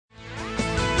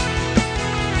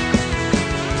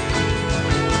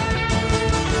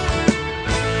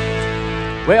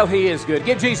Well, He is good.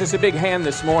 Give Jesus a big hand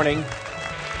this morning.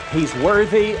 He's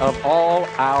worthy of all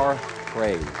our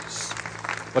praise.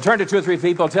 Well, turn to two or three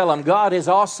people, tell them, God is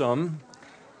awesome,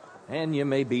 and you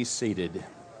may be seated.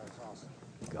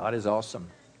 God is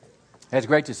awesome. It's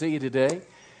great to see you today.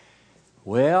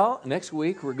 Well, next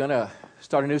week we're going to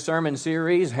start a new sermon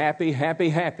series, Happy, Happy,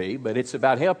 Happy, but it's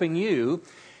about helping you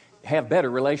have better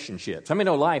relationships. I mean,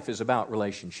 life is about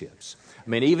relationships. I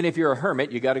mean, even if you're a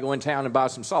hermit, you got to go in town and buy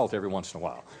some salt every once in a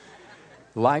while.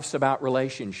 Life's about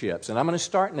relationships. And I'm going to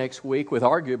start next week with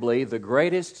arguably the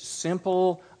greatest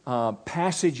simple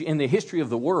passage in the history of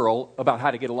the world about how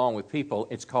to get along with people.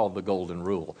 It's called the Golden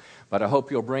Rule. But I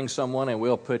hope you'll bring someone and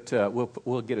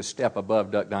we'll get a step above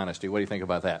Duck Dynasty. What do you think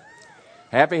about that?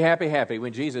 Happy, happy, happy.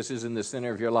 When Jesus is in the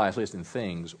center of your life, listen,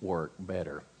 things work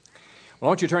better. Well,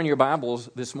 I want you to turn your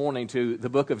Bibles this morning to the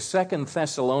book of 2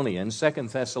 Thessalonians. 2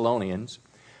 Thessalonians.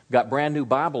 Got brand new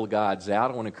Bible guides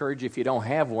out. I want to encourage you, if you don't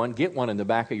have one, get one in the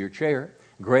back of your chair.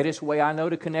 Greatest way I know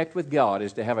to connect with God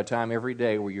is to have a time every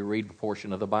day where you read a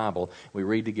portion of the Bible. We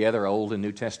read together Old and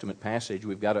New Testament passage.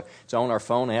 It's on our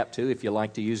phone app too, if you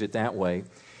like to use it that way.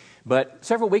 But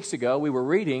several weeks ago, we were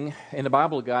reading in the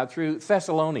Bible guide through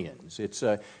Thessalonians. It's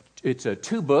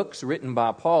 2 books written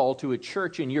by Paul to a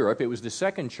church in Europe. It was the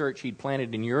second church he'd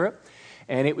planted in Europe,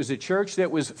 and it was a church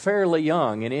that was fairly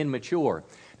young and immature.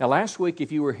 Now, last week,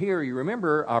 if you were here, you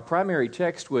remember our primary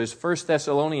text was 1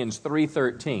 Thessalonians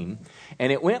 3:13,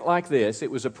 and it went like this. It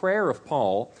was a prayer of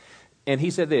Paul, and he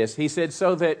said this. He said,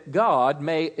 so that God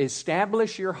may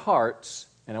establish your hearts,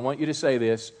 and I want you to say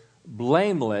this,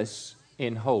 blameless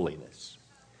in holiness.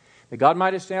 That God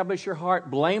might establish your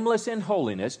heart blameless in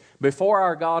holiness before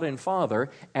our God and Father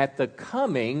at the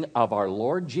coming of our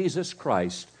Lord Jesus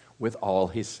Christ with all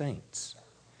His saints.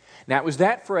 Now, it was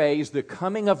that phrase, the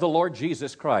coming of the Lord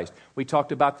Jesus Christ. We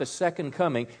talked about the second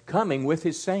coming with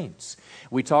His saints.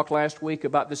 We talked last week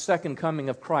about the second coming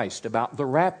of Christ, about the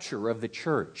rapture of the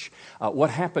church,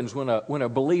 what happens when a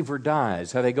believer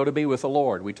dies, how they go to be with the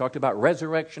Lord. We talked about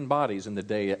resurrection bodies in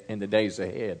the days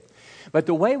ahead. But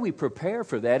the way we prepare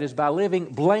for that is by living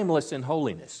blameless in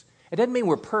holiness. It doesn't mean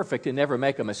we're perfect and never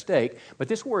make a mistake, but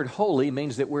this word holy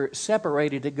means that we're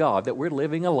separated to God, that we're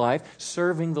living a life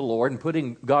serving the Lord and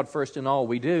putting God first in all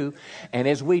we do. And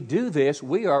as we do this,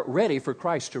 we are ready for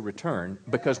Christ to return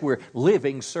because we're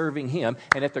living, serving Him.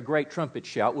 And at the great trumpet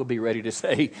shout, we'll be ready to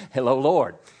say, hello,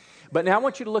 Lord. But now I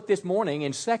want you to look this morning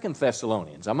in 2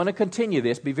 Thessalonians. I'm going to continue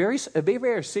this. Be a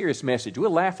very serious message.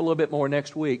 We'll laugh a little bit more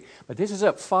next week. But this is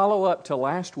a follow-up to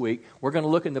last week. We're going to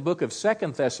look in the book of 2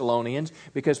 Thessalonians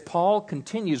because Paul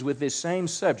continues with this same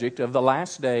subject of the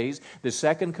last days, the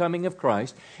second coming of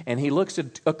Christ. And he looks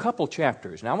at a couple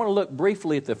chapters. Now I want to look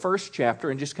briefly at the first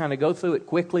chapter and just kind of go through it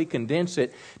quickly, condense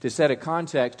it to set a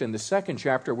context. In the second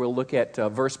chapter, we'll look at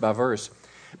verse by verse.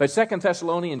 But 2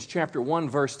 Thessalonians chapter 1,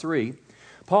 verse 3,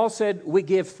 Paul said, we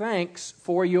give thanks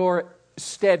for your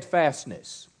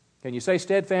steadfastness. Can you say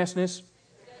steadfastness?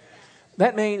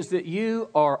 That means that you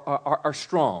are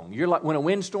strong. You're like when a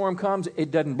windstorm comes, it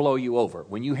doesn't blow you over.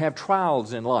 When you have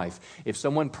trials in life, if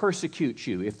someone persecutes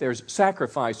you, if there's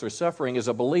sacrifice or suffering as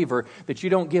a believer, that you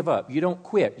don't give up, you don't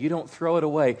quit, you don't throw it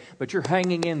away, but you're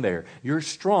hanging in there. You're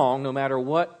strong no matter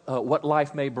what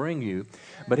life may bring you.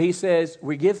 But he says,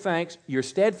 we give thanks, you're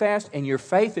steadfast and your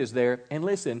faith is there. And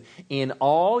listen, in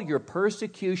all your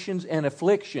persecutions and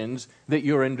afflictions that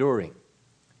you're enduring.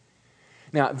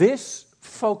 Now, this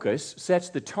focus sets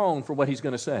the tone for what he's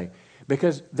going to say.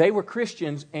 Because they were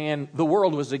Christians and the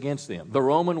world was against them. The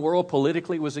Roman world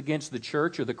politically was against the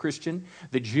church or the Christian.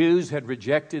 The Jews had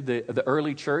rejected the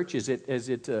early church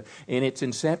in its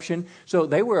inception. So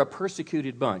they were a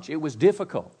persecuted bunch. It was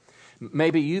difficult.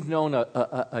 Maybe you've known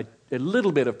a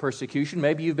little bit of persecution.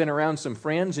 Maybe you've been around some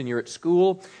friends and you're at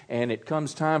school and it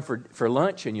comes time for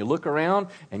lunch and you look around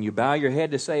and you bow your head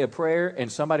to say a prayer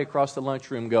and somebody across the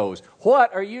lunchroom goes,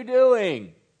 "What are you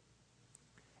doing?"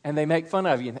 And they make fun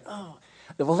of you. And oh,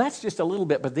 well, that's just a little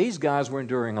bit, but these guys were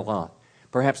enduring a lot.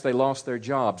 Perhaps they lost their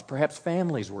jobs. Perhaps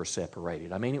families were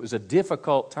separated. I mean, it was a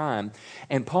difficult time.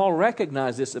 And Paul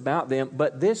recognized this about them,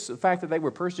 but the fact that they were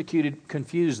persecuted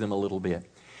confused them a little bit.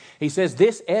 He says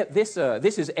this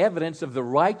is evidence of the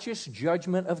righteous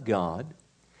judgment of God.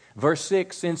 Verse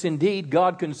 6, since indeed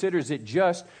God considers it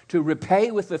just to repay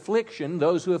with affliction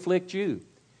those who afflict you.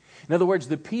 In other words,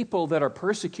 the people that are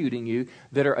persecuting you,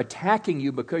 that are attacking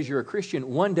you because you're a Christian,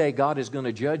 one day God is going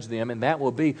to judge them, and that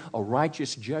will be a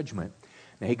righteous judgment.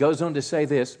 Now he goes on to say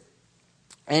this,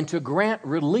 and to grant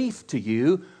relief to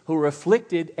you who are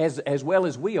afflicted as well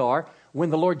as we are when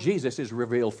the Lord Jesus is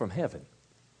revealed from heaven.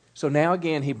 So now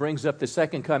again, he brings up the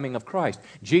second coming of Christ.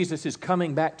 Jesus is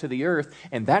coming back to the earth,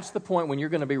 and that's the point when you're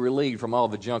going to be relieved from all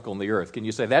the junk on the earth. Can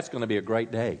you say that's going to be a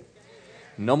great day?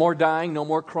 No more dying, no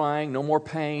more crying, no more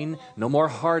pain, no more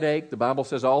heartache. The Bible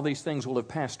says all these things will have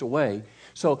passed away.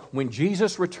 So when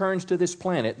Jesus returns to this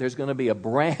planet, there's going to be a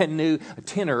brand new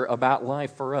tenor about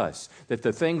life for us, that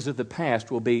the things of the past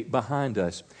will be behind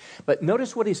us. But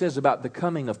notice what he says about the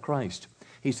coming of Christ.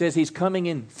 He says he's coming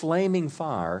in flaming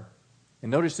fire,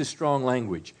 and notice this strong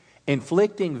language,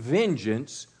 inflicting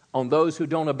vengeance on those who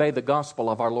don't obey the gospel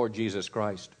of our Lord Jesus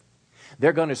Christ.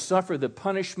 They're going to suffer the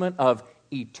punishment of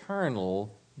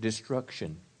eternal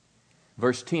destruction.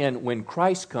 Verse 10, when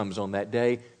Christ comes on that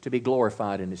day to be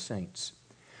glorified in His saints.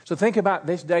 So think about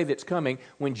this day that's coming.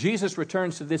 When Jesus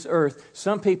returns to this earth,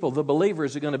 some people, the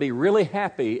believers, are going to be really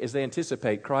happy as they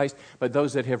anticipate Christ, but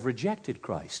those that have rejected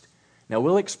Christ. Now,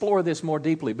 we'll explore this more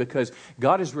deeply because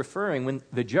God is referring, when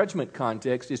the judgment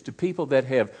context is to people that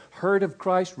have heard of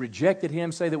Christ, rejected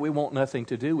Him, say that we want nothing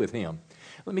to do with Him.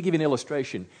 Let me give you an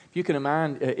illustration. If you can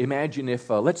imagine if,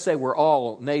 let's say we're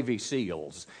all Navy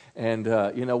SEALs, and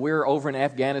we're over in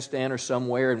Afghanistan or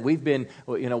somewhere, and we've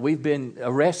been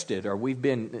arrested or we've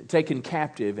been taken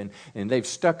captive, and they've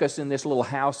stuck us in this little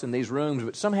house in these rooms,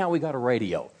 but somehow we got a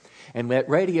radio. And that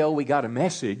radio, we got a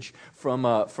message from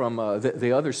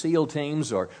the other SEAL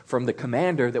teams or from the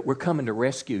commander that we're coming to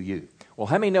rescue you. Well,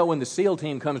 how many know when the SEAL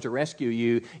team comes to rescue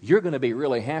you, you're going to be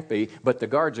really happy, but the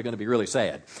guards are going to be really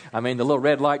sad? I mean, the little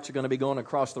red lights are going to be going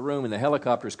across the room and the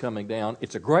helicopter's coming down.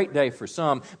 It's a great day for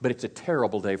some, but it's a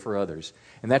terrible day for others.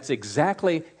 And that's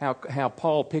exactly how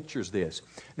Paul pictures this.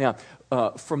 Now,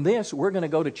 from this, we're going to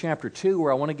go to chapter 2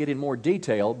 where I want to get in more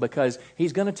detail because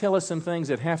he's going to tell us some things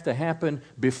that have to happen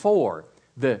before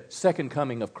the second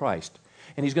coming of Christ.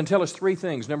 And he's going to tell us three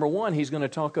things. Number one, he's going to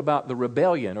talk about the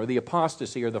rebellion or the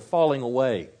apostasy or the falling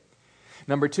away.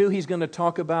 Number two, he's going to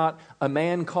talk about a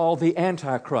man called the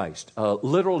Antichrist. A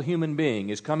literal human being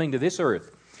is coming to this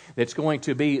earth that's going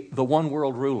to be the one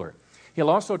world ruler. He'll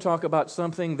also talk about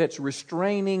something that's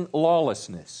restraining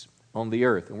lawlessness on the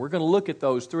earth. And we're going to look at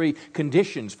those three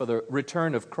conditions for the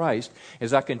return of Christ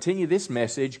as I continue this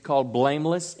message called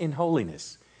Blameless in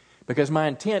Holiness. Because my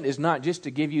intent is not just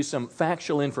to give you some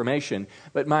factual information,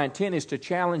 but my intent is to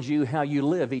challenge you how you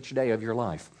live each day of your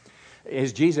life.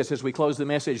 As we closed the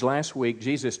message last week,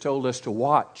 Jesus told us to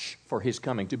watch for His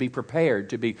coming, to be prepared,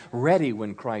 to be ready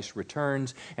when Christ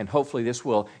returns, and hopefully this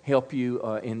will help you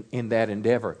in that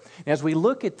endeavor. As we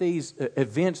look at these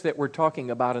events that we're talking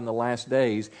about in the last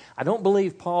days, I don't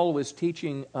believe Paul was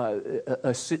teaching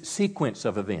a sequence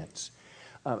of events.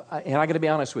 And I got to be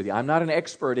honest with you, I'm not an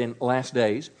expert in last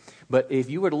days, but if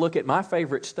you were to look at my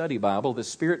favorite study Bible, the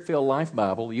Spirit-Filled Life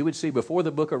Bible, you would see before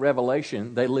the book of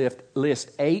Revelation, they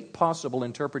list 8 possible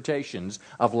interpretations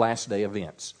of last day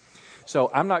events.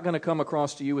 So I'm not going to come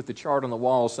across to you with the chart on the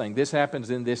wall saying this happens,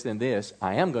 then this, then this.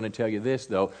 I am going to tell you this,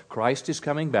 though. Christ is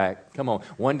coming back. Come on.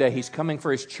 One day He's coming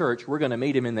for His church. We're going to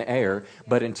meet Him in the air.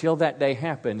 But until that day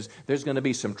happens, there's going to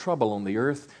be some trouble on the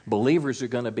earth. Believers are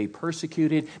going to be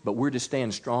persecuted, but we're to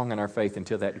stand strong in our faith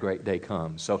until that great day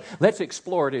comes. So let's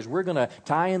explore it as we're going to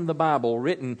tie in the Bible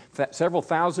written several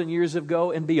thousand years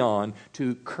ago and beyond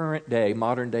to current day,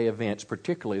 modern day events,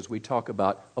 particularly as we talk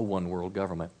about a one world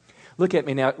government. Look at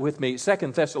me now with me, 2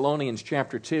 Thessalonians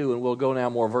chapter 2, and we'll go now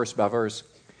more verse by verse.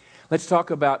 Let's talk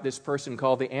about this person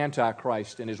called the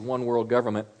Antichrist and his one world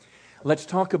government. Let's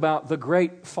talk about the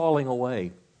great falling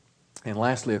away. And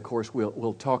lastly, of course,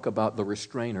 we'll talk about the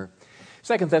restrainer.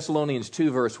 2 Thessalonians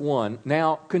 2 verse 1,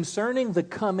 now concerning the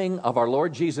coming of our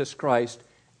Lord Jesus Christ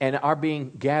and our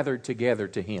being gathered together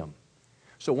to Him.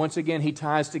 So once again, he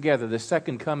ties together the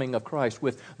second coming of Christ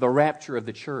with the rapture of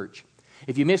the church.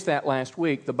 If you missed that last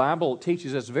week, the Bible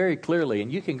teaches us very clearly,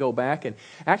 and you can go back and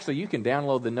actually you can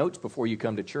download the notes before you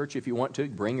come to church if you want to.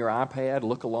 Bring your iPad,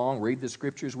 look along, read the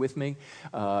scriptures with me.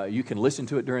 You can listen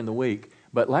to it during the week.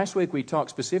 But last week we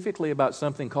talked specifically about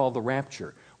something called the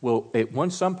rapture. Well, at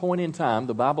some point in time,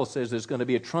 the Bible says there's going to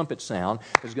be a trumpet sound,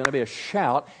 there's going to be a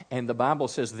shout, and the Bible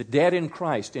says the dead in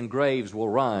Christ in graves will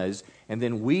rise, and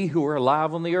then we who are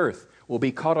alive on the earth will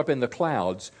be caught up in the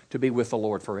clouds to be with the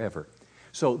Lord forever.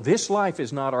 So this life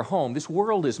is not our home. This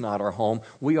world is not our home.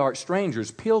 We are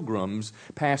strangers, pilgrims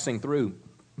passing through.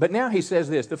 But now he says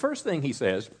this. The first thing he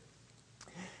says,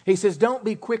 don't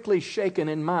be quickly shaken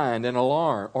in mind and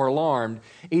alarmed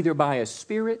either by a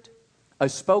spirit, a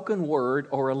spoken word,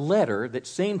 or a letter that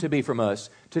seemed to be from us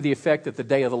to the effect that the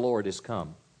day of the Lord is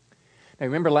come. Now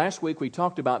remember last week we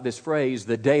talked about this phrase,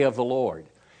 the day of the Lord.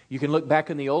 You can look back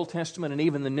in the Old Testament and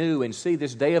even the New and see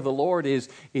this day of the Lord is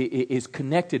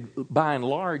connected by and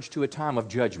large to a time of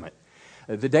judgment.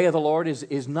 The day of the Lord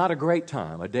is not a great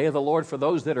time, a day of the Lord for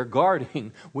those that are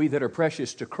guarding, we that are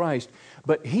precious to Christ.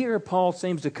 But here Paul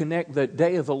seems to connect the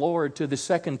day of the Lord to the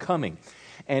second coming.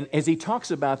 And as he talks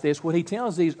about this, what he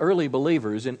tells these early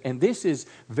believers, and this is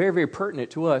very, very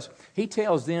pertinent to us, he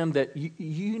tells them that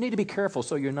you need to be careful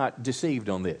so you're not deceived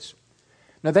on this.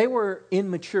 Now, they were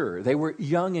immature. They were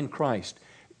young in Christ.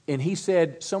 And he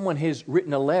said, someone has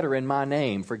written a letter in my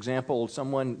name. For example,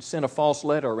 someone sent a false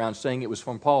letter around saying it was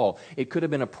from Paul. It could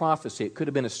have been a prophecy. It could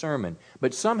have been a sermon.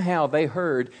 But somehow they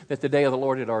heard that the day of the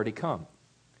Lord had already come.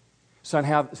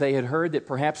 Somehow they had heard that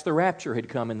perhaps the rapture had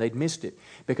come and they'd missed it.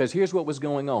 Because here's what was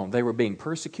going on. They were being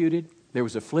persecuted. There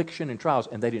was affliction and trials,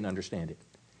 and they didn't understand it.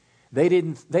 They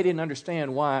didn't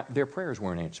understand why their prayers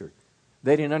weren't answered.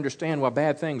 They didn't understand why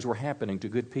bad things were happening to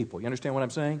good people. You understand what I'm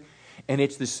saying? And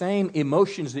it's the same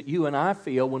emotions that you and I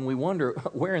feel when we wonder,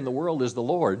 where in the world is the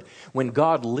Lord, when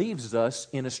God leaves us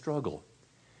in a struggle.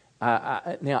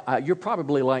 Now, you're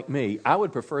probably like me. I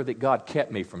would prefer that God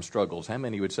kept me from struggles. How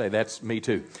many would say that's me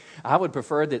too? I would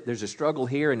prefer that there's a struggle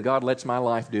here and God lets my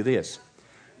life do this.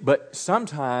 But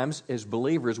sometimes, as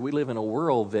believers, we live in a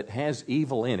world that has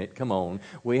evil in it. Come on.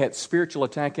 We have spiritual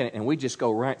attack in it, and we just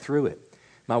go right through it.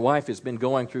 My wife has been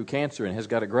going through cancer and has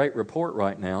got a great report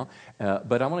right now.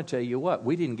 But I want to tell you what,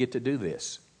 we didn't get to do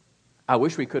this. I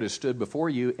wish we could have stood before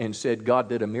you and said God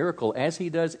did a miracle, as He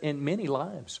does in many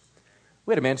lives.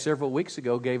 We had a man several weeks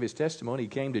ago gave his testimony. He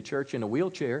came to church in a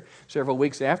wheelchair. Several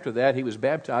weeks after that, he was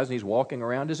baptized, and he's walking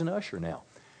around as an usher now.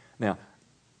 Now,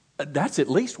 that's at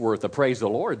least worth a praise the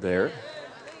Lord there.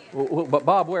 But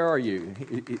Bob, where are you?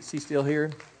 Is he still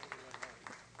here?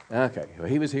 Okay, well,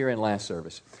 he was here in last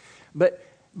service.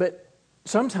 But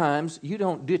sometimes you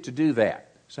don't get to do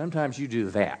that. Sometimes you do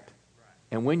that.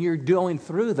 And when you're going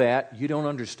through that, you don't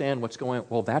understand what's going on.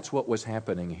 Well, that's what was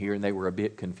happening here, and they were a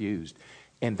bit confused.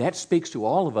 And that speaks to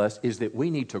all of us, is that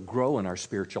we need to grow in our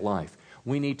spiritual life.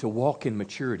 We need to walk in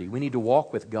maturity. We need to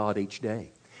walk with God each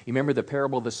day. You remember the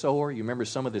parable of the sower? You remember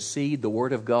some of the seed, the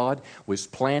Word of God, was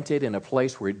planted in a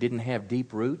place where it didn't have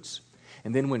deep roots?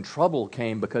 And then when trouble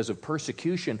came because of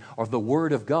persecution or the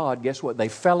Word of God, guess what? They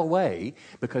fell away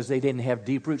because they didn't have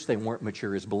deep roots. They weren't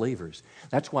mature as believers.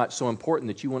 That's why it's so important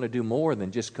that you want to do more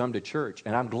than just come to church.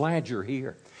 And I'm glad you're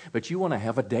here. But you want to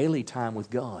have a daily time with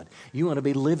God. You want to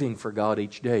be living for God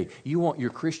each day. You want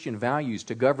your Christian values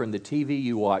to govern the TV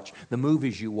you watch, the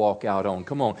movies you walk out on.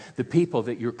 Come on, the people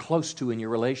that you're close to in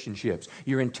your relationships,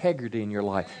 your integrity in your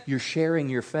life, you're sharing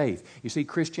your faith. You see,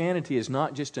 Christianity is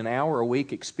not just an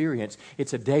hour-a-week experience.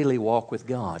 It's a daily walk with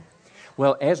God.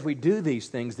 Well, as we do these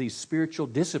things, these spiritual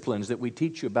disciplines that we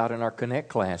teach you about in our Connect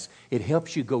class, it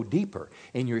helps you go deeper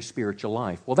in your spiritual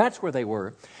life. Well, that's where they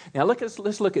were. Now,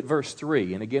 let's look at verse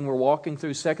 3. And again, we're walking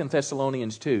through 2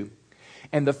 Thessalonians 2.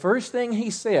 And the first thing he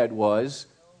said was,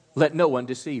 let no one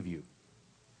deceive you.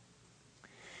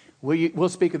 We'll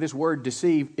speak of this word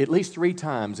deceive at least 3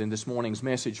 times in this morning's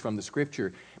message from the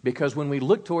Scripture, because when we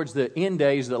look towards the end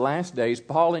days, the last days,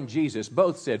 Paul and Jesus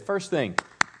both said, first thing,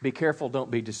 be careful, don't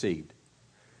be deceived.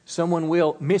 Someone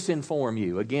will misinform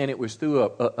you. Again, it was through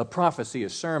a prophecy, a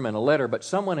sermon, a letter, but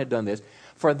someone had done this.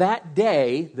 For that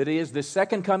day, that is the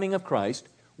second coming of Christ,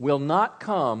 will not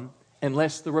come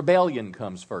unless the rebellion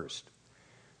comes first.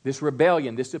 This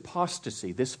rebellion, this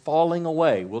apostasy, this falling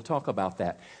away, we'll talk about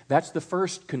that. That's the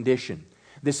first condition.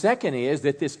 The second is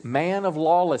that this man of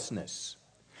lawlessness.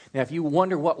 Now, if you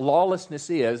wonder what lawlessness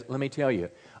is, let me tell you.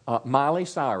 Miley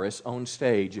Cyrus on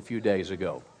stage a few days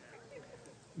ago.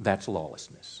 That's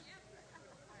lawlessness.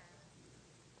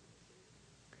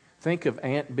 Think of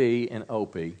Aunt Bee and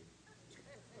Opie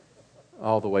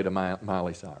all the way to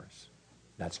Miley Cyrus.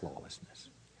 That's lawlessness.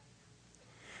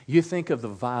 You think of the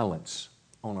violence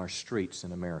on our streets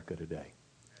in America today.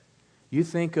 You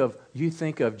think of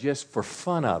just for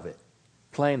fun of it,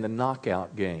 playing the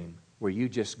knockout game where you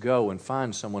just go and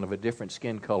find someone of a different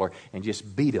skin color and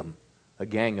just beat them, a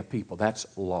gang of people. That's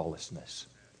lawlessness.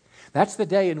 That's the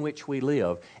day in which we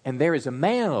live. And there is a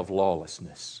man of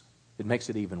lawlessness that makes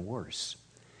it even worse.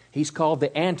 He's called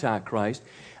the Antichrist.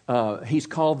 He's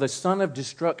called the son of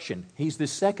destruction. He's the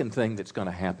second thing that's going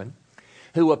to happen,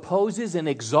 who opposes and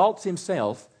exalts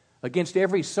himself against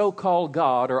every so-called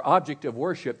God or object of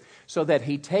worship, so that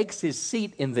he takes his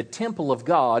seat in the temple of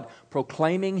God,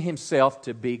 proclaiming himself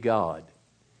to be God.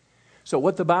 So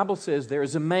what the Bible says, there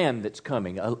is a man that's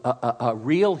coming, a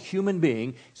real human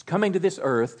being. He's coming to this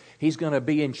earth. He's going to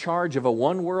be in charge of a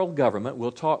one-world government.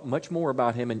 We'll talk much more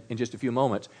about him in just a few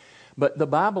moments. But the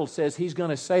Bible says he's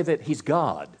going to say that he's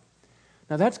God.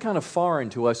 Now, that's kind of foreign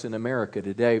to us in America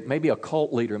today. Maybe a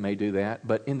cult leader may do that.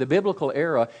 But in the biblical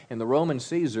era, in the Roman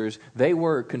Caesars, they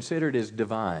were considered as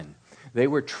divine. They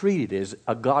were treated as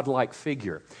a godlike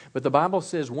figure. But the Bible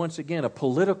says, once again, a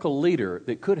political leader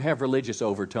that could have religious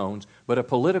overtones, but a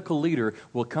political leader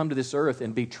will come to this earth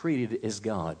and be treated as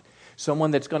God.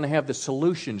 Someone that's going to have the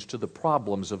solutions to the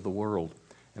problems of the world.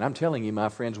 And I'm telling you, my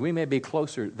friends, we may be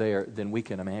closer there than we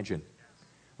can imagine.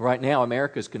 Right now,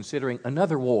 America is considering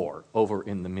another war over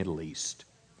in the Middle East.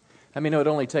 I mean, it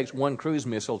only takes one cruise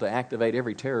missile to activate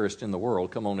every terrorist in the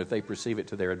world. Come on, if they perceive it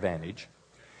to their advantage.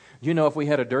 You know, if we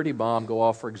had a dirty bomb go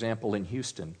off, for example, in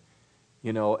Houston,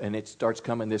 you know, and it starts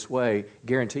coming this way,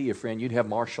 guarantee you, friend, you'd have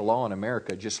martial law in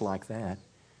America just like that.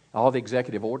 All the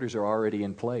executive orders are already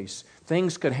in place.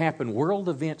 Things could happen, world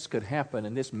events could happen,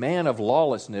 and this man of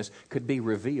lawlessness could be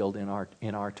revealed in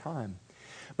our time.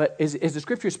 But as the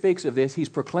Scripture speaks of this, he's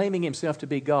proclaiming himself to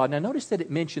be God. Now notice that it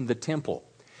mentioned the temple.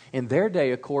 In their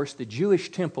day, of course, the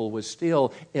Jewish temple was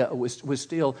still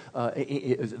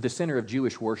the center of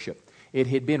Jewish worship. It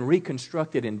had been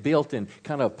reconstructed and built and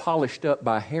kind of polished up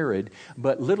by Herod,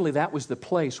 but literally that was the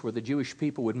place where the Jewish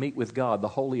people would meet with God, the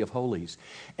Holy of Holies.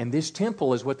 And this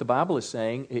temple is what the Bible is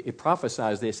saying. It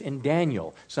prophesies this in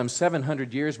Daniel, some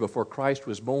 700 years before Christ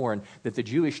was born, that the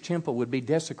Jewish temple would be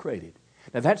desecrated.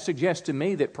 Now that suggests to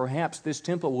me that perhaps this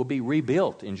temple will be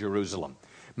rebuilt in Jerusalem.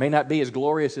 May not be as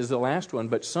glorious as the last one,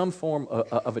 but some form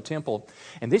of a temple.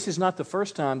 And this is not the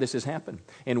first time this has happened.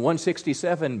 In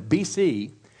 167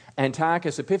 B.C.,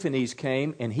 Antiochus Epiphanes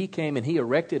came and he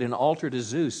erected an altar to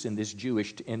Zeus in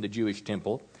the Jewish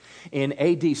temple. In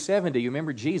A.D. 70, you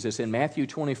remember Jesus in Matthew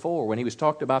 24, when he was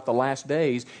talked about the last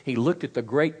days, he looked at the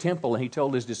great temple and he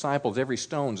told his disciples every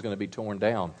stone is going to be torn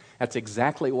down. That's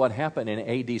exactly what happened in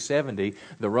A.D. 70.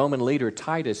 The Roman leader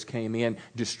Titus came in,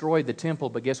 destroyed the temple,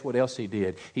 but guess what else he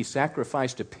did? He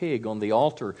sacrificed a pig on the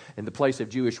altar in the place of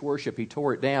Jewish worship. He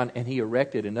tore it down and he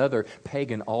erected another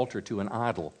pagan altar to an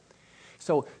idol.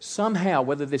 So somehow,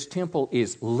 whether this temple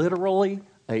is literally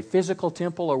a physical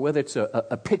temple or whether it's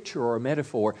a picture or a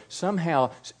metaphor,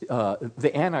 somehow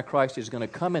the Antichrist is going to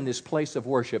come in this place of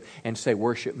worship and say,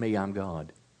 "Worship me, I'm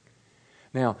God."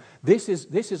 Now, this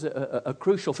is a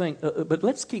crucial thing, but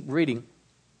let's keep reading.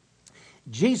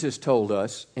 Jesus told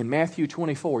us in Matthew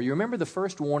 24, you remember the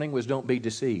first warning was don't be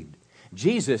deceived.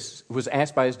 Jesus was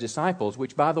asked by his disciples,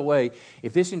 which, by the way,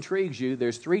 if this intrigues you,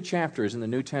 there's 3 chapters in the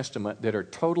New Testament that are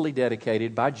totally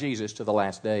dedicated by Jesus to the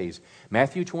last days.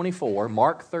 Matthew 24,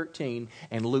 Mark 13,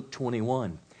 and Luke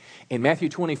 21. In Matthew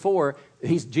 24,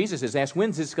 Jesus is asked,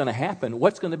 when's this going to happen?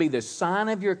 What's going to be the sign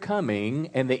of your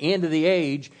coming and the end of the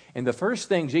age? And the first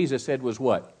thing Jesus said was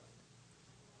what?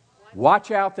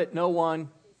 Watch out that no one...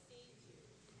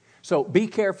 So be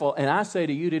careful, and I say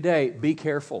to you today, be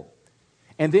careful.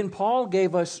 And then Paul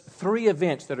gave us 3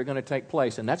 events that are going to take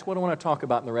place, and that's what I want to talk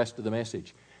about in the rest of the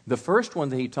message. The first one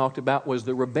that he talked about was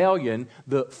the rebellion,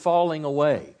 the falling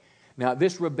away. Now,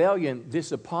 this rebellion,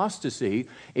 this apostasy,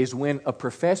 is when a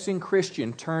professing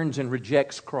Christian turns and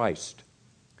rejects Christ.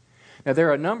 Now, there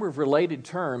are a number of related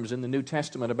terms in the New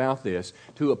Testament about this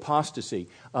to apostasy.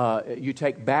 You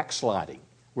take backsliding,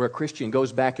 where a Christian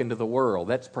goes back into the world.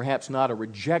 That's perhaps not a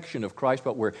rejection of Christ,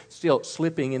 but we're still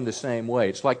slipping in the same way.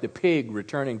 It's like the pig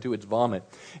returning to its vomit.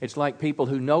 It's like people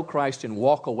who know Christ and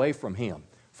walk away from Him.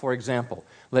 For example,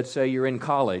 let's say you're in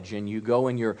college and you go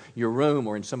in your room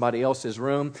or in somebody else's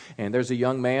room and there's a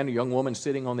young man or young woman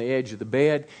sitting on the edge of the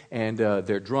bed and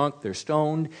they're drunk, they're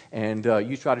stoned, and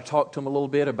you try to talk to them a little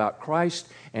bit about Christ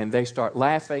and they start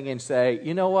laughing and say,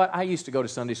 you know what, I used to go to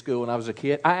Sunday school when I was a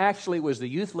kid. I actually was the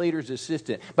youth leader's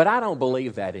assistant, but I don't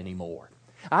believe that anymore.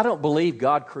 I don't believe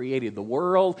God created the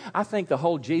world. I think the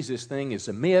whole Jesus thing is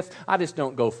a myth. I just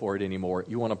don't go for it anymore.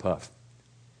 You want to puff?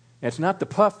 It's not the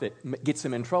puff that gets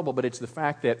him in trouble, but it's the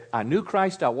fact that I knew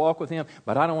Christ, I walk with Him,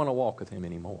 but I don't want to walk with Him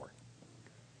anymore.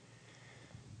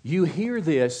 You hear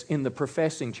this in the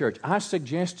professing church. I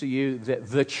suggest to you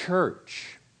that the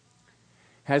church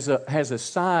has a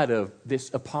side of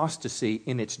this apostasy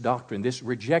in its doctrine, this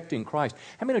rejecting Christ.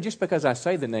 I mean, just because I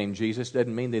say the name Jesus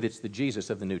doesn't mean that it's the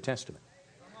Jesus of the New Testament.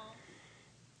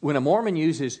 When a Mormon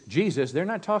uses Jesus, they're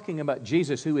not talking about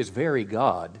Jesus who is very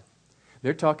God.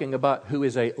 They're talking about who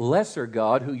is a lesser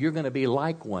God who you're going to be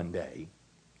like one day.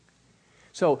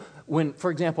 So when, for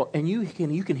example, and you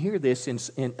can hear this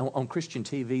on Christian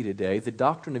TV today, the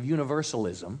doctrine of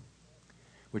universalism.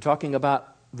 We're talking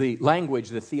about the language,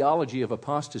 the theology of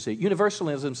apostasy.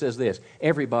 Universalism says this: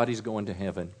 everybody's going to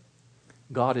heaven.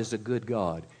 God is a good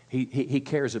God. He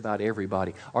cares about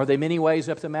everybody. Are there many ways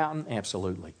up the mountain?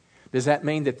 Absolutely. Does that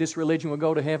mean that this religion will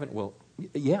go to heaven? Well,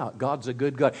 yeah, God's a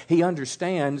good God. He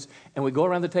understands, and we go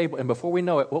around the table, and before we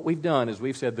know it, what we've done is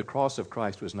we've said the cross of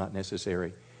Christ was not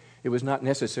necessary. It was not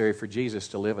necessary for Jesus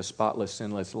to live a spotless,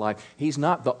 sinless life. He's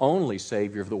not the only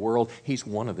Savior of the world. He's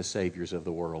one of the Saviors of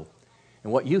the world.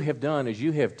 And what you have done is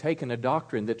you have taken a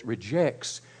doctrine that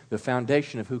rejects the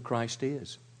foundation of who Christ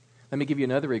is. Let me give you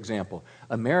another example.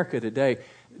 America today,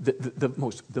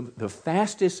 the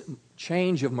fastest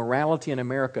change of morality in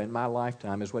America in my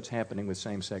lifetime is what's happening with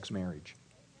same-sex marriage.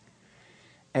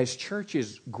 As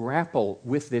churches grapple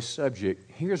with this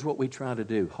subject, here's what we try to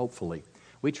do, hopefully.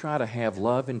 We try to have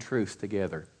love and truth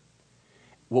together.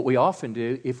 What we often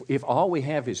do, if all we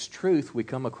have is truth, we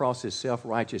come across as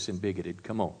self-righteous and bigoted.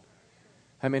 Come on.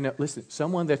 I mean, listen,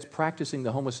 someone that's practicing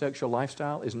the homosexual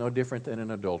lifestyle is no different than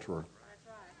an adulterer.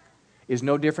 Is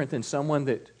no different than someone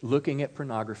that looking at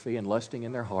pornography and lusting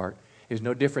in their heart, is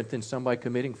no different than somebody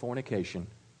committing fornication.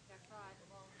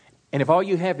 And if all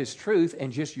you have is truth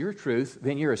and just your truth,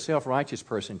 then you're a self-righteous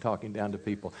person talking down to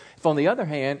people. If on the other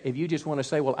hand, if you just want to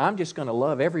say, well, I'm just going to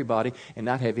love everybody and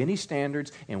not have any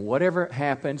standards, and whatever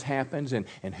happens, happens, and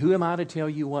who am I to tell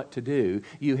you what to do,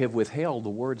 you have withheld the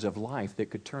words of life that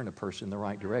could turn a person in the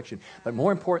right direction. But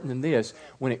more important than this,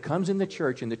 when it comes in the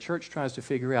church and the church tries to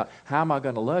figure out, how am I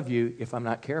going to love you? If I'm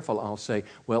not careful, I'll say,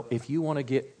 well, if you want to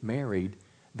get married,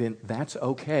 then that's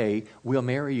okay. We'll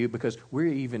marry you because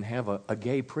we even have a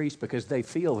gay priest because they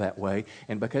feel that way.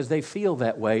 And because they feel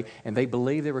that way and they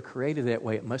believe they were created that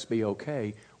way, it must be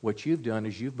okay. What you've done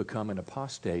is you've become an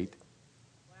apostate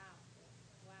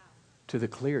to the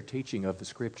clear teaching of the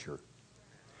Scripture.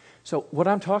 So what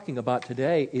I'm talking about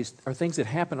today are things that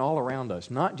happen all around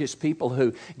us, not just people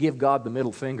who give God the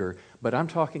middle finger, but I'm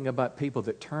talking about people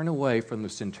that turn away from the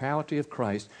centrality of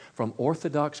Christ, from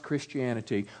Orthodox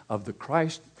Christianity, of the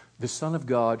Christ, the Son of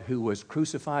God, who was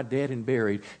crucified, dead, and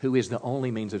buried, who is the only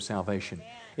means of salvation.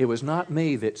 It was not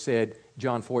me that said,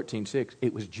 John 14:6,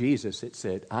 it was Jesus that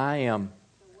said, I am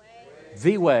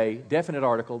the way, definite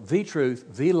article, the truth,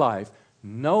 the life.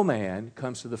 No man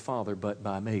comes to the Father but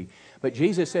by me. But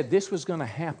Jesus said this was going to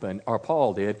happen, or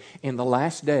Paul did, in the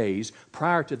last days,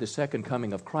 prior to the second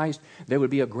coming of Christ. There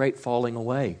would be a great falling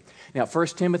away. Now, 1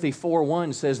 Timothy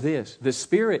 4:1 says this, the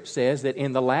Spirit says that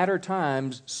in the latter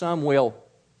times some will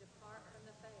depart from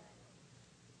the faith.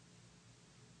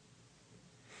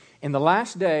 In the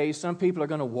last days, some people are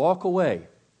going to walk away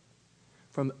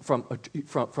from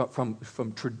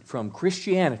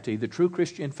Christianity, the true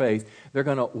Christian faith. They're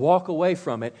going to walk away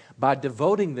from it by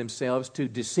devoting themselves to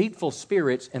deceitful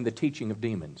spirits and the teaching of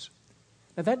demons.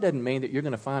 Now, that doesn't mean that you're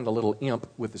going to find a little imp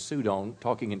with a suit on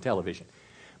talking in television.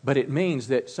 But it means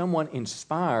that someone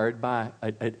inspired by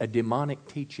a demonic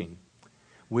teaching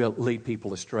will lead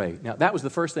people astray. Now, that was the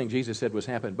first thing Jesus said was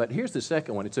happening. But here's the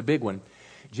second one. It's a big one.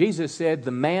 Jesus said,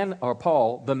 the man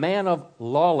of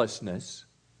lawlessness,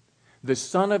 the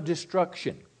son of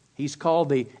destruction. He's called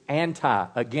the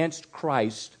against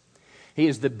Christ. He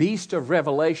is the beast of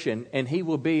Revelation, and he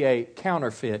will be a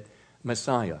counterfeit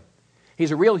Messiah.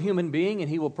 He's a real human being, and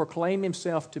he will proclaim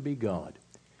himself to be God.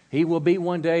 He will be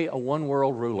one day a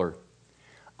one-world ruler.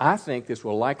 I think this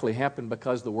will likely happen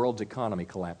because the world's economy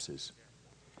collapses.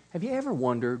 Have you ever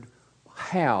wondered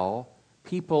how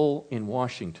people in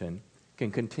Washington can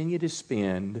continue to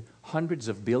spend hundreds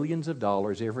of billions of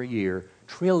dollars every year,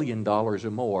 $1 trillion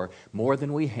or more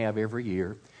than we have every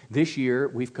year? This year,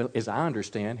 we've, as I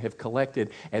understand, have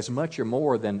collected as much or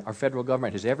more than our federal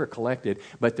government has ever collected,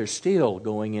 but they're still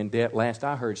going in debt. Last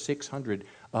I heard, $600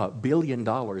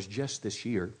 billion just this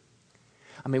year.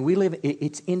 I mean,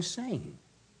 it's insane.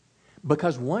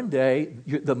 Because one day,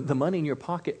 the money in your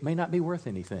pocket may not be worth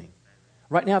anything.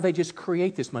 Right now, they just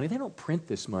create this money. They don't print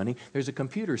this money. There's a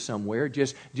computer somewhere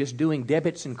just doing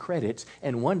debits and credits,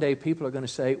 and one day people are going to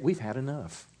say, we've had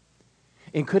enough.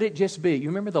 And could it just be, you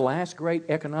remember the last great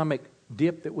economic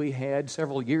dip that we had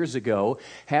several years ago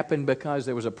happened because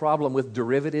there was a problem with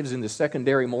derivatives in the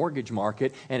secondary mortgage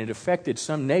market, and it affected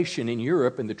some nation in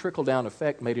Europe, and the trickle-down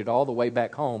effect made it all the way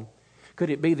back home? Could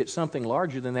it be that something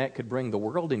larger than that could bring the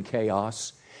world in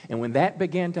chaos? And when that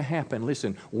began to happen,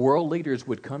 listen, world leaders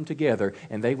would come together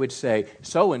and they would say,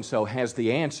 so-and-so has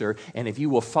the answer, and if you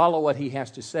will follow what he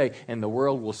has to say, and the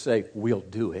world will say, we'll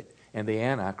do it. And the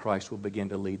Antichrist will begin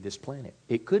to lead this planet.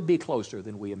 It could be closer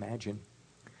than we imagine.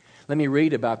 Let me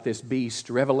read about this beast,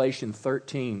 Revelation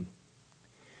 13.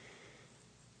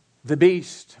 The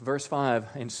beast, verse 5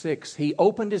 and 6, he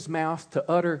opened his mouth to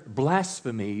utter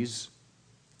blasphemies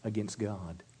against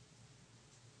God.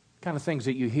 Kind of things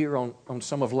that you hear on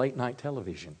some of late night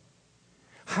television.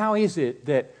 How is it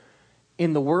that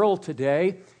in the world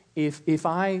today, if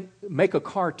I make a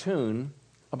cartoon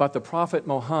about the Prophet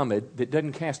Muhammad that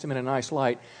doesn't cast him in a nice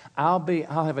light, I'll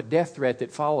have a death threat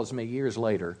that follows me years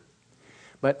later.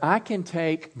 But I can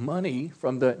take money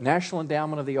from the National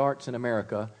Endowment of the Arts in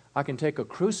America. I can take a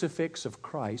crucifix of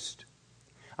Christ.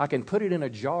 I can put it in a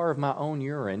jar of my own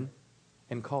urine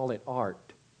and call it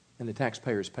art, and the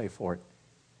taxpayers pay for it.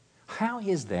 How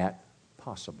is that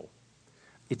possible?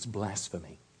 It's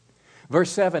blasphemy.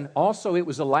 Verse 7, also it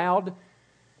was allowed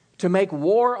to make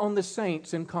war on the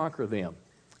saints and conquer them.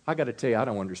 I got to tell you, I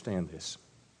don't understand this.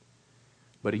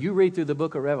 But if you read through the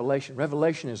book of Revelation,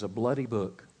 Revelation is a bloody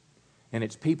book. And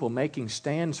it's people making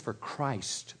stands for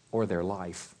Christ or their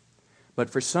life. But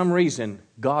for some reason,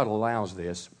 God allows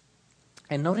this.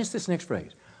 And notice this next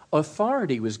phrase.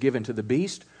 Authority was given to the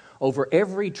beast over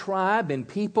every tribe and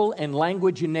people and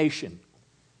language and nation,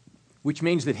 which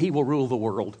means that he will rule the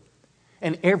world.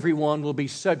 And everyone will be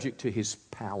subject to his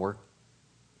power.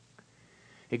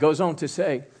 It goes on to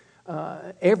say,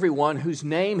 everyone whose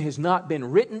name has not been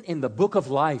written in the book of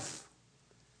life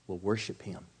will worship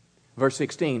him. Verse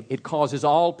 16, it causes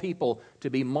all people to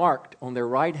be marked on their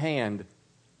right hand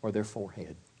or their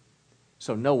forehead.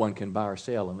 So no one can buy or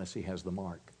sell unless he has the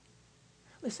mark.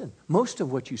 Listen, most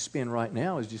of what you spend right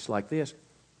now is just like this.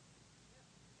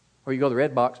 Or you go to the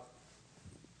red box.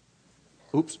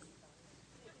 Oops.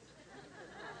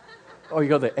 Or you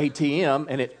go to the ATM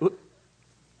and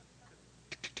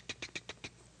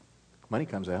money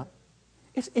comes out.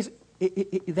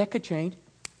 That could change.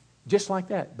 Just like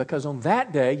that. Because on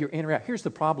that day, you're in or out. Here's the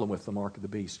problem with the mark of the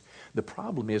beast. The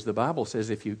problem is the Bible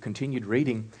says, if you continued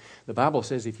reading, the Bible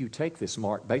says if you take this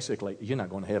mark, basically, you're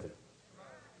not going to heaven.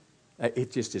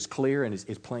 It just is clear and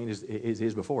as plain as it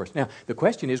is before us. Now, the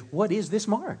question is, what is this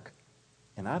mark?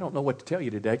 And I don't know what to tell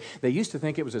you today. They used to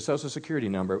think it was a Social Security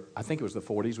number. I think it was the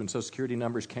 40s when Social Security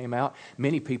numbers came out.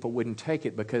 Many people wouldn't take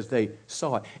it because they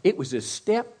saw it. It was a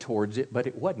step towards it, but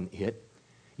it wasn't it.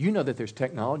 You know that there's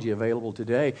technology available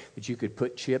today that you could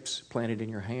put chips planted in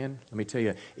your hand. Let me tell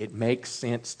you, it makes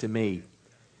sense to me.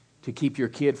 To keep your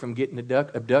kid from getting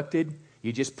abducted,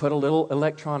 you just put a little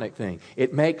electronic thing.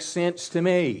 It makes sense to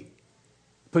me.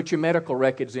 Put your medical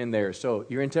records in there. So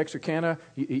you're in Texarkana,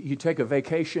 you take a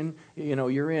vacation,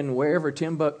 you're in wherever,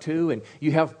 Timbuktu, and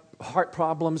you have heart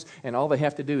problems, and all they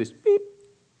have to do is beep.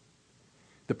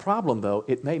 The problem, though,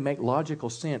 it may make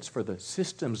logical sense for the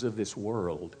systems of this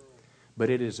world, but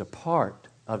it is a part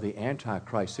of the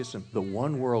Antichrist system, the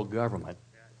one world government.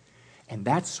 And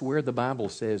that's where the Bible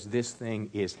says this thing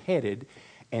is headed,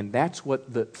 and that's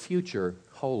what the future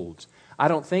holds. I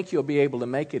don't think you'll be able to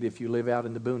make it if you live out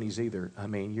in the boonies either. I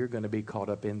mean, you're going to be caught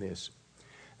up in this.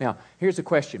 Now, here's the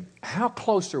question. How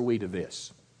close are we to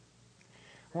this?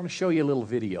 I want to show you a little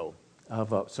video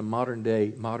of some modern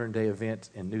day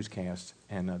events and newscasts,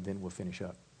 and then we'll finish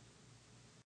up.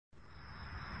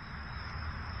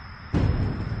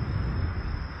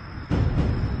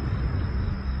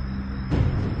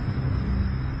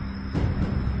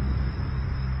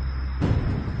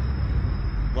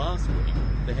 Last week,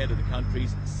 the head of the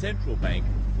country's central bank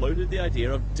floated the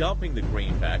idea of dumping the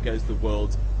greenback as the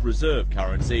world's reserve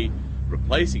currency,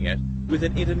 replacing it with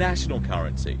an international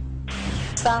currency.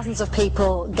 Thousands of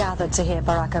people gathered to hear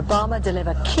Barack Obama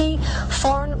deliver key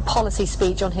foreign policy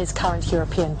speech on his current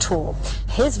European tour.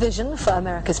 His vision for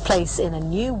America's place in a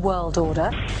new world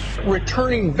order.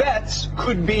 Returning vets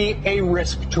could be a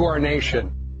risk to our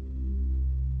nation.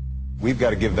 We've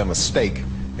got to give them a stake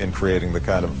in creating the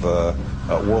kind of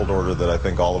world order that I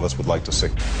think all of us would like to see.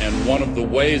 And one of the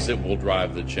ways it will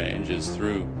drive the change is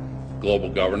through global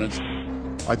governance.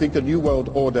 I think a new world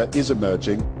order is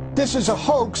emerging. This is a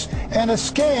hoax and a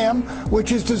scam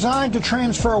which is designed to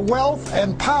transfer wealth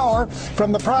and power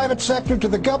from the private sector to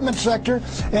the government sector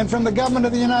and from the government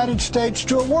of the United States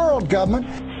to a world government.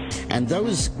 And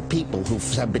those people who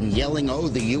have been yelling, oh,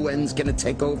 the UN's going to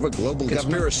take over global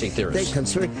conspiracy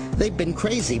theorists. They've been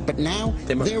crazy, but now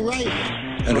they're right.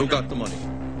 And who got the money?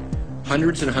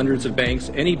 Hundreds and hundreds of banks.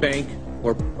 Any bank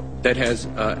or that has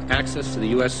access to the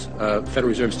U.S. Federal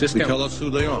Reserve's discount. Tell us who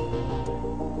they are.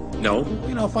 No.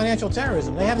 You know, financial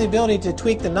terrorism. They have the ability to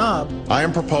tweak the knob. I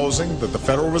am proposing that the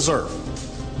Federal Reserve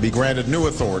be granted new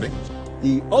authority.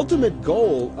 The ultimate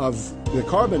goal of the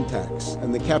carbon tax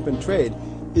and the cap and trade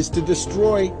is to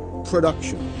destroy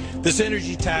production. This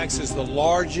energy tax is the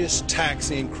largest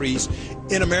tax increase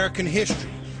in American history.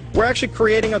 We're actually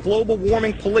creating a global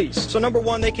warming police. So number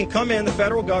one, they can come in, the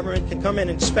federal government can come in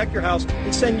and inspect your house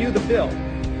and send you the bill.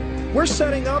 We're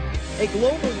setting up a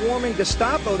global warming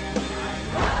Gestapo.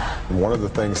 One of the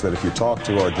things that if you talk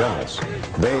to our generals,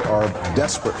 they are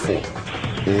desperate for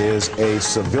is a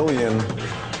civilian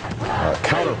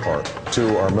counterpart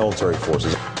to our military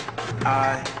forces.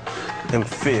 I am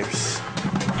fierce.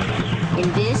 And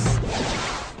this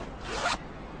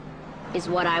is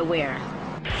what I wear.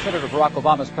 Senator Barack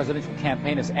Obama's presidential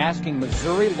campaign is asking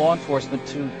Missouri law enforcement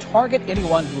to target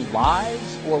anyone who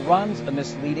lies or runs a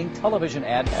misleading television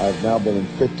ad. I've now been in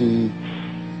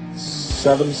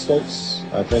 57 states.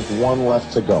 I think one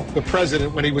left to go. The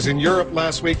president, when he was in Europe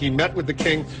last week, he met with the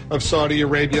King of Saudi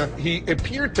Arabia. He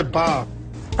appeared to bow.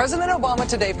 President Obama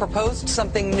today proposed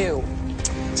something new,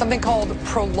 something called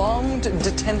prolonged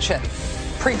detention.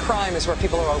 Pre-crime is where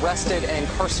people are arrested and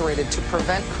incarcerated to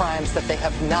prevent crimes that they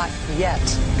have not yet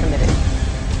committed.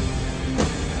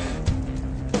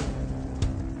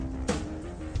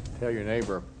 Tell your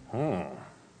neighbor,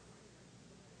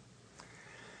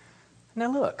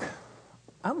 Now look,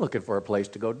 I'm looking for a place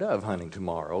to go dove hunting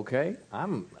tomorrow, okay?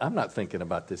 I'm not thinking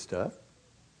about this stuff.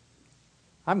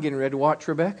 I'm getting ready to watch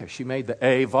Rebecca. She made the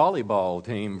A volleyball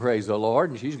team, praise the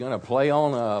Lord, and she's going to play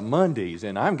on Mondays,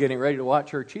 and I'm getting ready to watch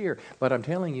her cheer. But I'm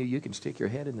telling you, you can stick your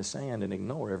head in the sand and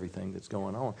ignore everything that's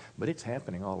going on, but it's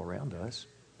happening all around us.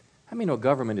 I mean,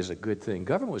 government is a good thing.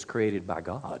 Government was created by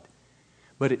God,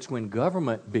 but it's when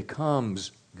government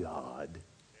becomes God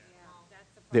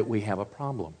that we have a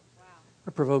problem.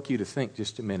 I provoke you to think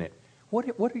just a minute.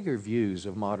 What are your views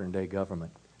of modern-day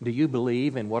government? Do you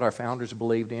believe in what our founders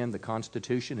believed in, the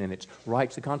Constitution and its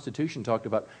rights? The Constitution talked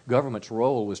about government's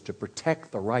role was to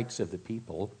protect the rights of the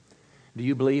people. Do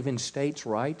you believe in states'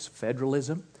 rights,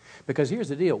 federalism? Because here's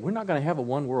the deal. We're not going to have a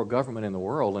one-world government in the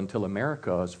world until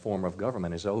America's form of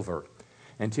government is over.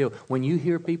 Until when you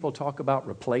hear people talk about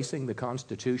replacing the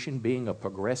Constitution, being a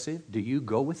progressive, do you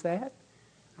go with that?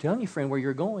 I'm telling you, friend, where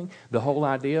you're going. The whole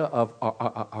idea of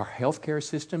our healthcare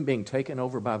system being taken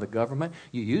over by the government,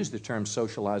 you use the term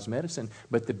socialized medicine,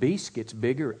 but the beast gets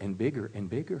bigger and bigger and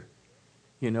bigger.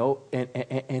 You know,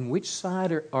 and which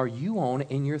side are you on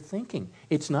in your thinking?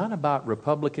 It's not about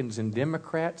Republicans and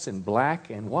Democrats and black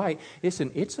and white.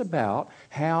 Listen, it's about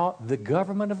how the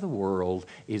government of the world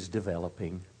is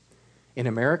developing. In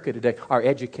America today, our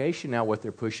education now, what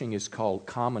they're pushing is called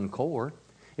Common Core.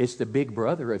 It's the big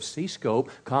brother of C-Scope.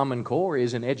 Common Core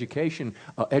is an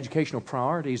educational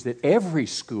priorities that every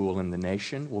school in the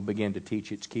nation will begin to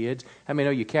teach its kids. I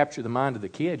mean, you capture the mind of the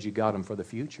kids, you got them for the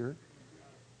future.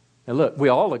 Now look, we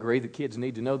all agree that kids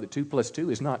need to know that 2 + 2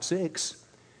 is not 6.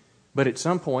 But at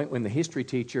some point when the history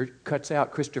teacher cuts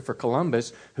out Christopher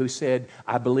Columbus, who said,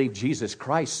 I believe Jesus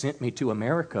Christ sent me to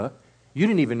America, you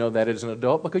didn't even know that as an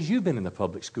adult because you've been in the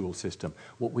public school system.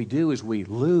 What we do is we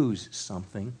lose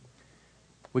something.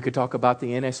 We could talk about the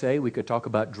NSA. We could talk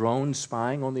about drones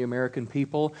spying on the American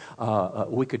people.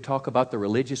 We could talk about the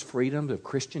religious freedoms of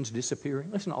Christians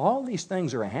disappearing. Listen, all these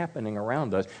things are happening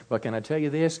around us. But can I tell you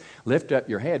this? Lift up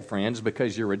your head, friends,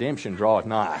 because your redemption draweth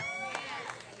nigh.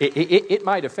 It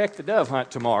might affect the dove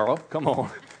hunt tomorrow. Come on.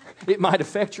 It might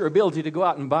affect your ability to go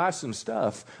out and buy some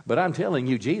stuff. But I'm telling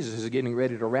you, Jesus is getting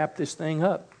ready to wrap this thing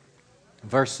up.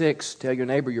 Verse 6, tell your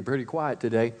neighbor you're pretty quiet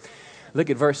today. Look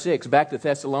at verse 6, back to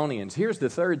Thessalonians. Here's the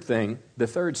third thing, the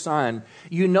third sign.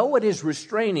 You know what is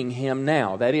restraining him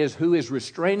now. That is, who is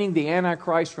restraining the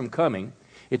Antichrist from coming.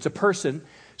 It's a person,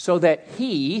 so that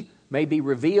he may be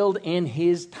revealed in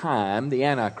his time, the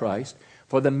Antichrist.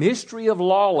 For the mystery of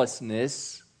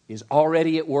lawlessness is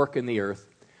already at work in the earth.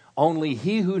 Only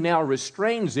he who now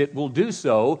restrains it will do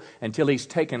so until he's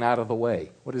taken out of the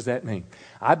way. What does that mean?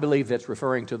 I believe that's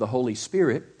referring to the Holy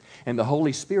Spirit. And the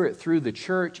Holy Spirit, through the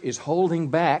church, is holding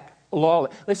back law.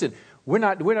 Listen, we're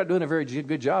not doing a very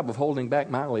good job of holding back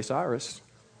Miley Cyrus.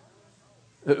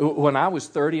 When I was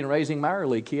 30 and raising my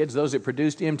early kids, those that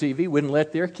produced MTV wouldn't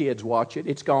let their kids watch it.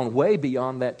 It's gone way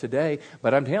beyond that today.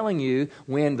 But I'm telling you,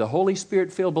 when the Holy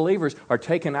Spirit-filled believers are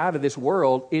taken out of this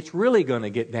world, it's really going to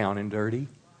get down and dirty.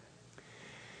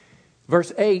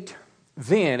 Verse 8,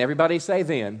 then, everybody say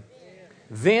then.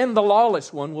 Then the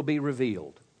lawless one will be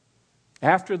revealed.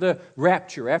 After the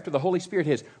rapture, after the Holy Spirit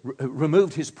has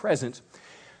removed his presence,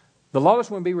 the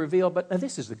lawless one will be revealed. But now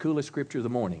this is the coolest scripture of the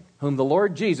morning. Whom the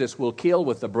Lord Jesus will kill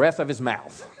with the breath of his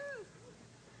mouth.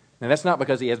 Now that's not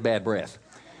because he has bad breath.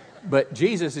 But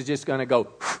Jesus is just going to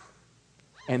go,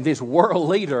 and this world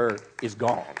leader is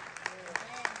gone.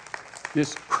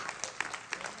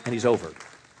 And he's over.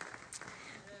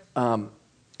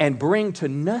 And bring to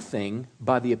nothing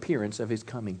by the appearance of his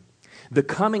coming. The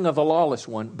coming of the lawless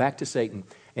one, back to Satan,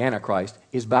 Antichrist,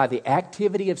 is by the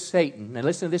activity of Satan, and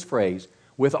listen to this phrase,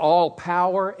 with all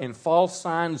power and false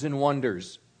signs and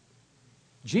wonders.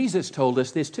 Jesus told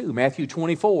us this too. Matthew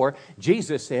 24,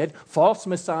 Jesus said, false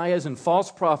messiahs and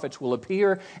false prophets will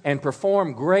appear and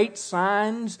perform great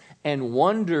signs and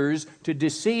wonders to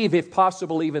deceive, if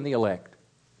possible, even the elect.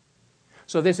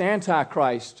 So this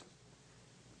Antichrist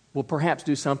will perhaps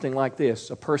do something like this.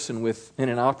 A person with an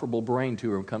inoperable brain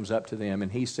tumor comes up to them and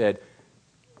he said,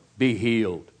 be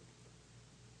healed.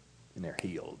 And they're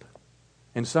healed.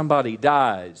 And somebody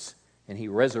dies, and he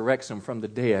resurrects them from the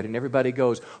dead. And everybody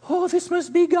goes, oh, this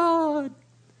must be God.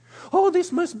 Oh,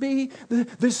 this must be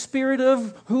the spirit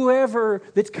of whoever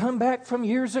that's come back from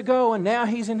years ago, and now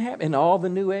he's in heaven. And all the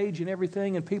new age and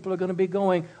everything, and people are going to be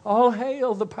going, all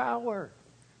hail the power.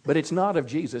 But it's not of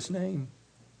Jesus' name.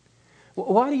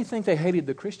 Why do you think they hated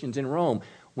the Christians in Rome?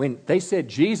 When they said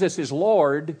Jesus is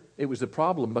Lord, it was a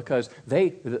problem because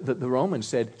the Romans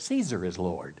said Caesar is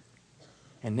Lord.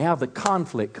 And now the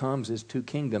conflict comes as two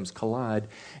kingdoms collide.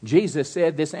 Jesus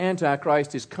said this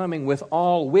Antichrist is coming with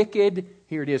all wicked,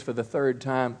 here it is for the third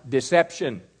time,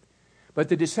 deception. But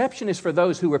the deception is for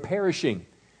those who are perishing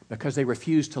because they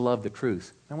refuse to love the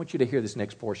truth. I want you to hear this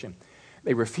next portion.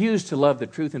 They refuse to love the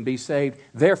truth and be saved.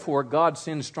 Therefore, God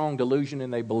sends strong delusion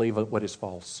and they believe what is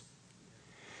false.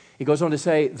 He goes on to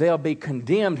say, they'll be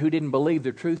condemned who didn't believe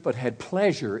the truth but had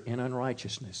pleasure in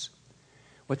unrighteousness.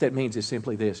 What that means is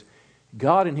simply this.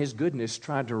 God in His goodness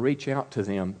tried to reach out to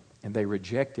them and they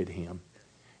rejected Him.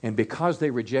 And because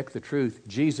they reject the truth,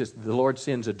 the Lord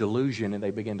sends a delusion and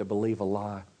they begin to believe a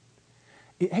lie.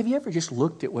 Have you ever just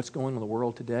looked at what's going on in the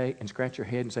world today and scratch your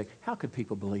head and say, how could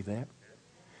people believe that?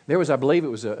 There was, I believe it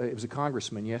was a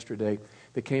congressman yesterday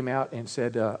that came out and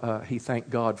said he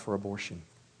thanked God for abortion.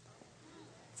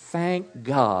 Thank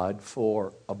God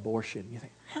for abortion. You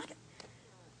think,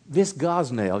 this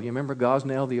Gosnell, you remember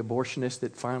Gosnell, the abortionist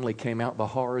that finally came out, the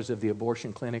horrors of the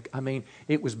abortion clinic? I mean,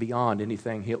 it was beyond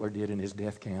anything Hitler did in his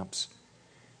death camps.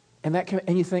 And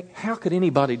you think, how could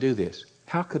anybody do this?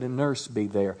 How could a nurse be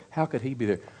there? How could he be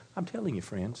there? I'm telling you,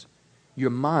 friends, your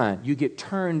mind, you get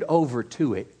turned over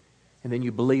to it, and then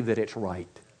you believe that it's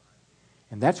right.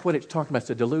 And that's what it's talking about, it's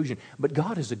a delusion. But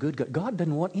God is a good God. God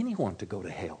doesn't want anyone to go to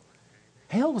hell.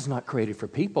 Hell was not created for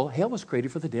people. Hell was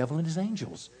created for the devil and his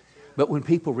angels. But when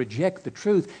people reject the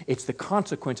truth, it's the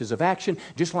consequences of action.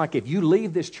 Just like if you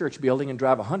leave this church building and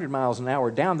drive 100 miles an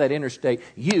hour down that interstate,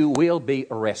 you will be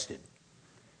arrested.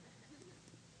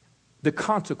 The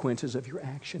consequences of your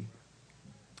action.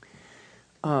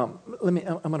 I'm going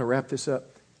to wrap this up.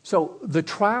 So the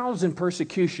trials and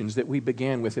persecutions that we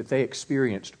began with, that they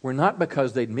experienced, were not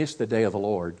because they'd missed the day of the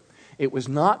Lord. It was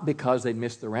not because they'd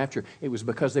missed the rapture. It was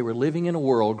because they were living in a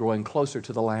world growing closer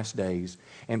to the last days.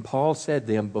 And Paul said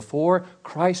to them, before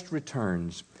Christ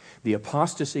returns, the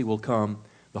apostasy will come,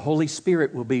 the Holy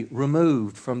Spirit will be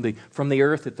removed from the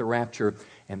earth at the rapture,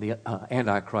 and the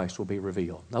Antichrist will be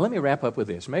revealed. Now let me wrap up with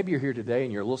this. Maybe you're here today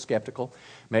and you're a little skeptical.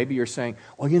 Maybe you're saying,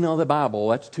 well, you know the Bible,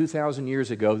 that's 2,000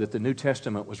 years ago that the New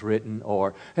Testament was written,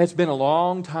 or it's been a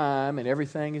long time and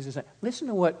everything is the same. Listen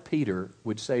to what Peter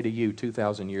would say to you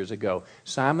 2,000 years ago.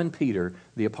 Simon Peter,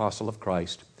 the apostle of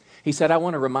Christ. He said, I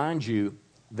want to remind you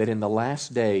that in the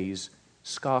last days,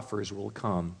 scoffers will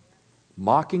come,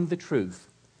 mocking the truth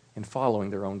and following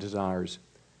their own desires.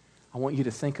 I want you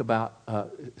to think about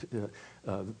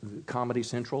Comedy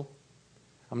Central.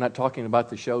 I'm not talking about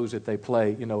the shows that they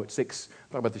play, at 6. I'm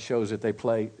talking about the shows that they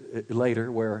play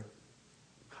later where,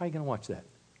 how are you going to watch that?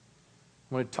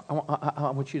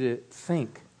 I want you to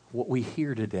think what we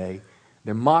hear today.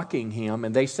 They're mocking Him,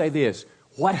 and they say this,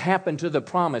 what happened to the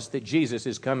promise that Jesus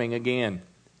is coming again?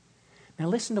 Now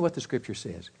listen to what the Scripture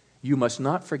says. You must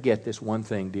not forget this one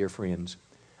thing, dear friends.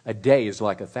 A day is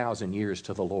like 1,000 years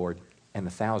to the Lord, and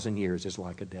 1,000 years is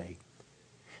like a day.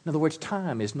 In other words,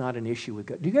 time is not an issue with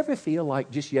God. Do you ever feel like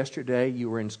just yesterday you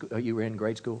were in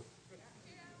grade school?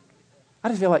 I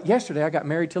just feel like yesterday I got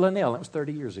married to Linnell. That was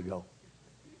 30 years ago.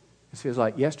 It feels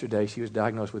like yesterday she was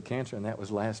diagnosed with cancer, and that was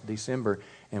last December,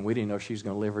 and we didn't know if she was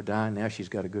going to live or die. Now she's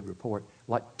got a good report.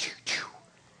 Like,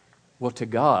 well, to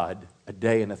God, a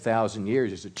day and 1,000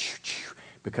 years is a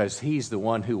because He's the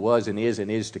one who was and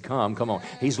is to come. Come on.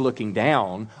 He's looking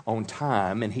down on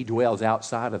time, and He dwells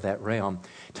outside of that realm.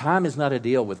 Time is not a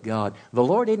deal with God. The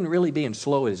Lord isn't really being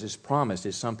slow as His promise,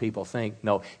 as some people think.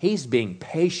 No, He's being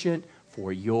patient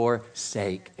for your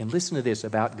sake. And listen to this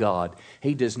about God.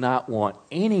 He does not want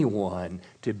anyone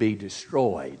to be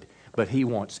destroyed, but He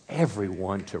wants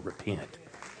everyone to repent.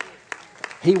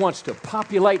 He wants to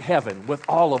populate heaven with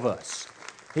all of us.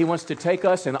 He wants to take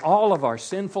us in all of our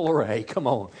sinful array, come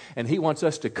on, and He wants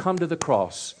us to come to the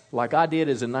cross like I did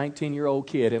as a 19-year-old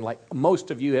kid and like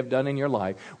most of you have done in your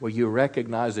life, where you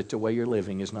recognize that the way you're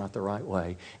living is not the right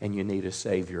way and you need a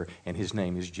Savior, and His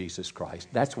name is Jesus Christ.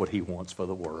 That's what He wants for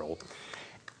the world.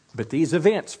 But these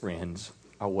events, friends,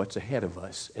 are what's ahead of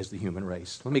us as the human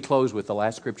race. Let me close with the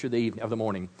last scripture of the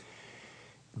morning.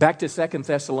 Back to 2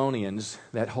 Thessalonians,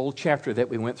 that whole chapter that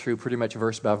we went through pretty much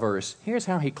verse by verse. Here's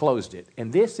how he closed it.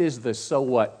 And this is the so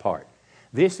what part.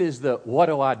 This is the what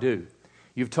do I do?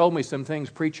 You've told me some things,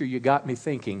 preacher, you got me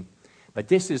thinking. But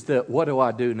this is the what do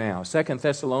I do now? 2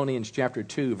 Thessalonians chapter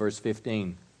 2, verse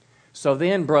 15. So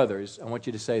then, brothers, I want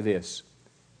you to say this.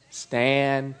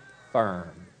 Stand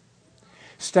firm.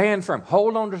 Stand firm.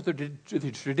 Hold on to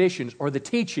the traditions or the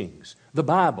teachings, the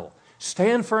Bible.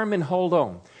 Stand firm and hold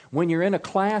on. When you're in a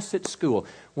class at school,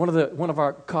 one of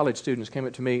our college students came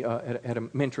up to me at a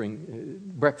mentoring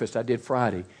breakfast I did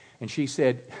Friday, and she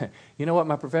said, you know what,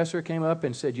 my professor came up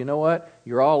and said, you know what,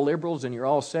 you're all liberals and you're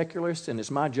all secularists, and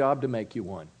it's my job to make you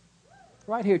one.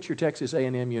 Right here at your Texas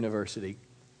A&M University.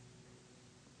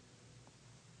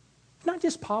 It's not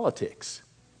just politics.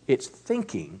 It's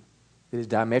thinking that is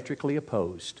diametrically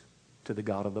opposed to the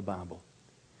God of the Bible.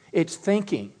 It's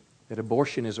thinking that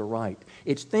abortion is a right.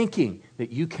 It's thinking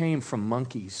that you came from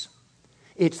monkeys.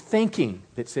 It's thinking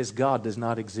that says God does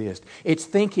not exist. It's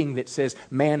thinking that says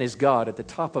man is God at the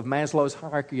top of Maslow's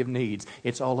hierarchy of needs.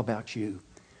 It's all about you.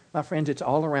 My friends, it's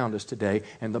all around us today,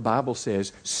 and the Bible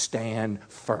says, stand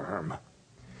firm.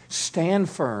 Stand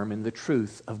firm in the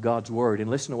truth of God's Word. And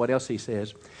listen to what else He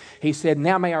says. He said,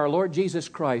 now may our Lord Jesus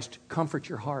Christ comfort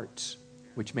your hearts.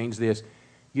 Which means this,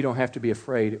 you don't have to be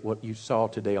afraid of what you saw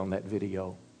today on that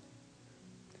video.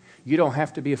 You don't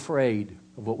have to be afraid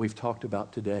of what we've talked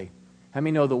about today. How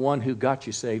many know the one who got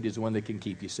you saved is the one that can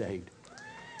keep you saved?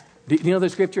 Do you know the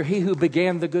scripture? He who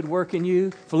began the good work in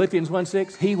you, Philippians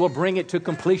 1:6, He will bring it to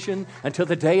completion until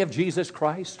the day of Jesus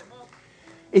Christ.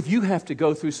 If you have to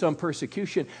go through some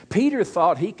persecution, Peter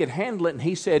thought he could handle it, and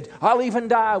he said, I'll even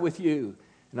die with you.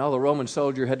 And all the Roman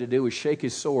soldier had to do was shake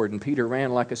his sword, and Peter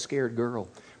ran like a scared girl.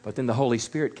 But then the Holy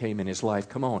Spirit came in his life.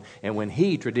 Come on. And when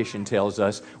he, tradition tells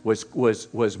us,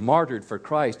 was martyred for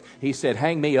Christ, he said,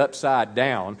 hang me upside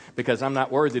down because I'm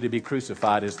not worthy to be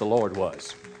crucified as the Lord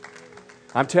was.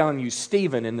 I'm telling you,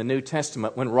 Stephen in the New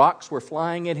Testament, when rocks were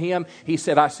flying at him, he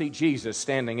said, I see Jesus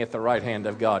standing at the right hand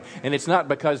of God. And it's not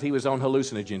because he was on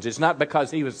hallucinogens. It's not because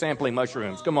he was sampling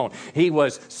mushrooms. Come on. He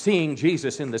was seeing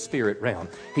Jesus in the spirit realm.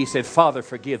 He said, Father,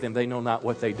 forgive them. They know not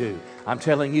what they do. I'm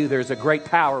telling you, there's a great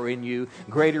power in you.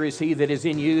 Greater is He that is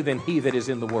in you than he that is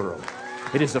in the world.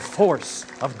 It is the force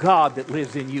of God that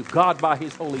lives in you. God by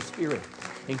His Holy Spirit.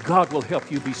 And God will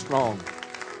help you be strong.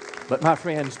 But my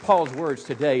friends, Paul's words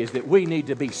today is that we need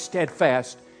to be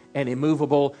steadfast and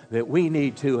immovable, that we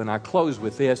need to, and I close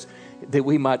with this, that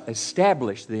we might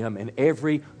establish them in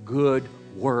every good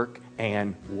work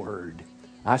and word.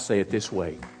 I say it this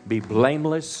way, be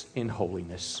blameless in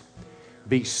holiness.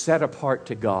 Be set apart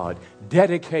to God,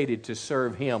 dedicated to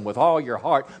serve Him with all your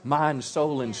heart, mind,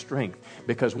 soul, and strength.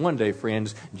 Because one day,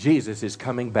 friends, Jesus is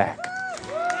coming back.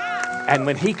 And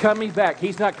when He coming back,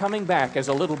 He's not coming back as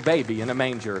a little baby in a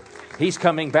manger. He's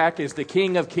coming back as the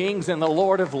King of Kings and the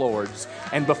Lord of Lords.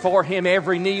 And before Him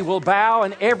every knee will bow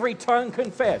and every tongue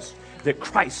confess that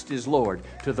Christ is Lord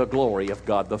to the glory of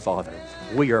God the Father.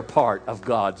 We are part of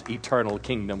God's eternal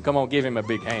kingdom. Come on, give Him a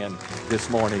big hand this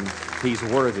morning. He's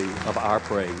worthy of our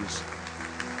praise.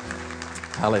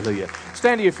 Hallelujah.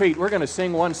 Stand to your feet. We're going to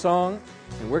sing one song,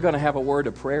 and we're going to have a word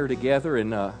of prayer together,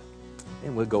 and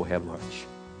we'll go have lunch.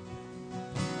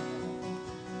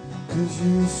 'Cause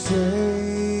you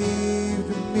saved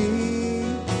me,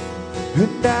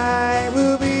 and I